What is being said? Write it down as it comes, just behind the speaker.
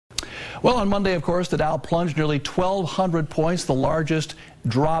Well, on Monday, of course, the Dow plunged nearly 1,200 points, the largest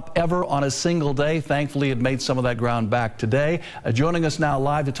drop ever on a single day. Thankfully, it made some of that ground back today. Joining us now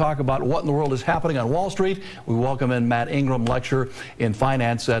live to talk about what in the world is happening on Wall Street, we welcome in Matt Ingram, lecturer in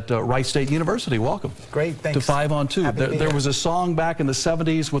finance at Wright State University. Welcome. Great, thanks. To 5 on 2. There was a song back in the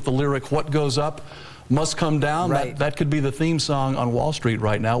 70s with the lyric, "What goes up must come down." Right. That could be the theme song on Wall Street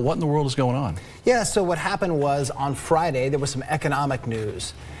right now. What in the world is going on? Yeah, so what happened was on Friday, there was some economic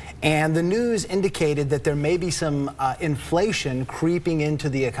news. And the news indicated that there may be some inflation creeping into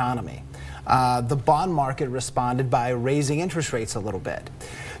the economy. The bond market responded by raising interest rates a little bit.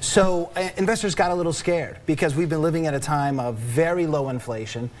 So investors got a little scared because we've been living at a time of very low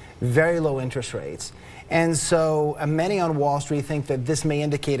inflation, very low interest rates. And so many on Wall Street think that this may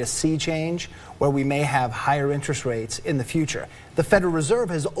indicate a sea change where we may have higher interest rates in the future. The Federal Reserve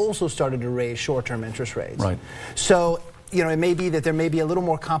has also started to raise short-term interest rates. Right. So, you know, it may be that there may be a little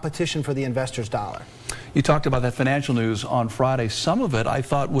more competition for the investor's dollar. You talked about that financial news on Friday. Some of it I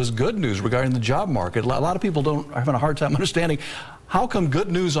thought was good news regarding the job market. A lot of people are having a hard time understanding how come good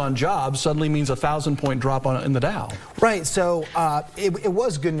news on jobs suddenly means a 1,000-point drop in the Dow. Right, so it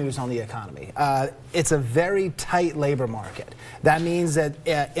was good news on the economy. It's a very tight labor market. That means that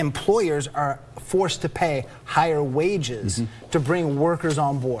employers are forced to pay higher wages to bring workers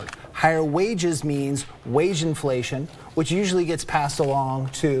on board. Higher wages means wage inflation, which usually gets passed along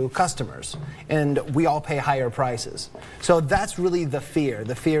to customers, and we all pay higher prices. So that's really the fear.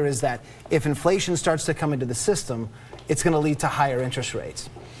 The fear is that if inflation starts to come into the system, it's going to lead to higher interest rates.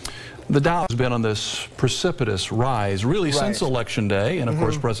 The Dow has been on this precipitous rise really since Election Day, and of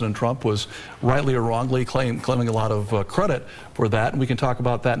course President Trump was rightly or wrongly claiming a lot of credit for that, and we can talk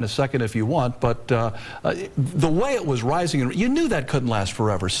about that in a second if you want, but the way it was rising, you knew that couldn't last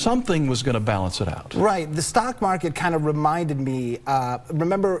forever. Something was going to balance it out. Right. The stock market kind of reminded me,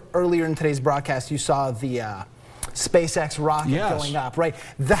 remember earlier in today's broadcast you saw the SpaceX rocket going up, right?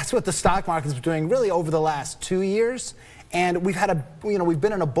 That's what the stock market's been doing really over the last 2 years. And we've had we've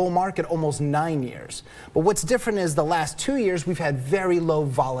been in a bull market almost 9 years. But what's different is the last 2 years we've had very low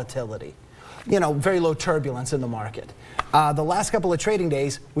volatility, very low turbulence in the market. The last couple of trading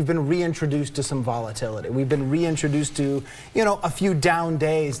days we've been reintroduced to some volatility. We've been reintroduced to, a few down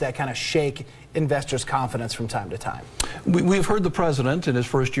days that kind of shake investors' confidence from time to time. We've heard the president in his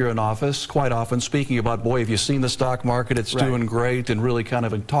first year in office quite often speaking about, boy, have you seen the stock market? It's doing great, and really kind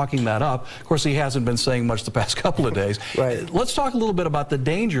of talking that up. Of course, he hasn't been saying much the past couple of days. Let's talk a little bit about the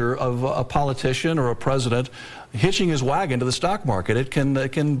danger of a politician or a president hitching his wagon to the stock market. It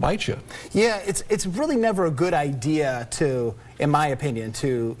can bite you. Yeah, it's really never a good idea to, in my opinion,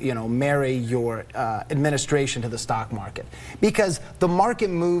 to marry your administration to the stock market, because the market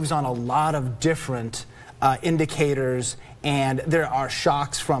moves on a lot of different indicators, and there are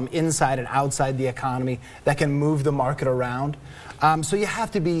shocks from inside and outside the economy that can move the market around. So you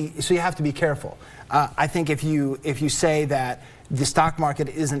have to be careful. I think if you say that the stock market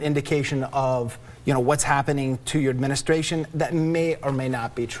is an indication of what's happening to your administration, that may or may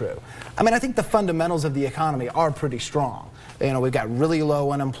not be true. I mean, I think the fundamentals of the economy are pretty strong. We've got really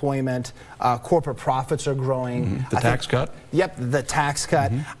low unemployment. Corporate profits are growing. The tax cut? Yep, the tax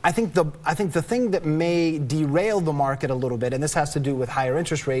cut. I think the thing that may derail the market a little bit, and this has to do with higher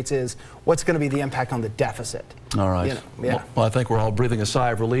interest rates, is what's going to be the impact on the deficit. All right. Well, I think we're all breathing a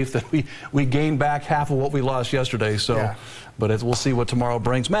sigh of relief that we gained back half of what we lost yesterday. So, but we'll see what tomorrow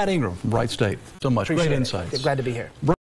brings. Matt Ingram from Wright State. So much. Great insights. Glad to be here.